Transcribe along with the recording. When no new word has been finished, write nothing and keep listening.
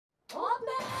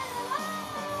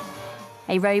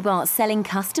a robot selling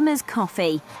customers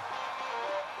coffee.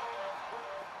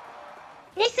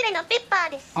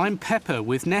 I'm Pepper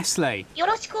with Nestlé.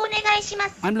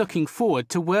 I'm looking forward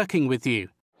to working with you.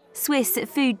 Swiss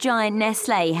food giant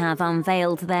Nestlé have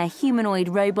unveiled their humanoid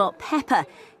robot Pepper,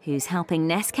 who's helping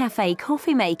Nescafé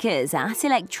coffee makers at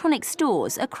electronic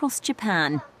stores across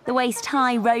Japan. The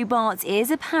waist-high robot is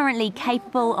apparently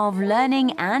capable of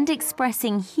learning and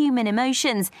expressing human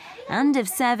emotions and of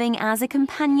serving as a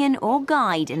companion or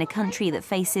guide in a country that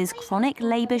faces chronic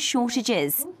labour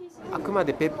shortages.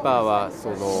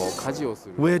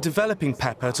 We're developing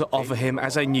Pepper to offer him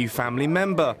as a new family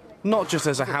member, not just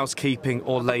as a housekeeping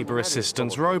or labour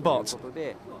assistance robot.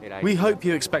 We hope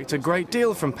you expect a great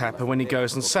deal from Pepper when he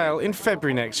goes on sale in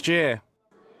February next year.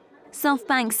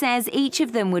 SoftBank says each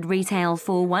of them would retail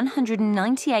for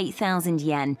 198,000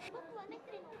 yen.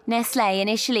 Nestlé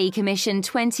initially commissioned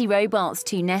 20 robots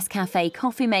to Nescafé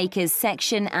coffee makers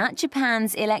section at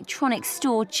Japan's electronic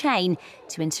store chain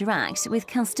to interact with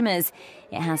customers.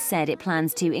 It has said it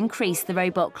plans to increase the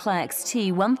robot clerks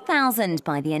to 1,000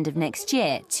 by the end of next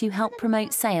year to help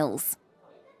promote sales.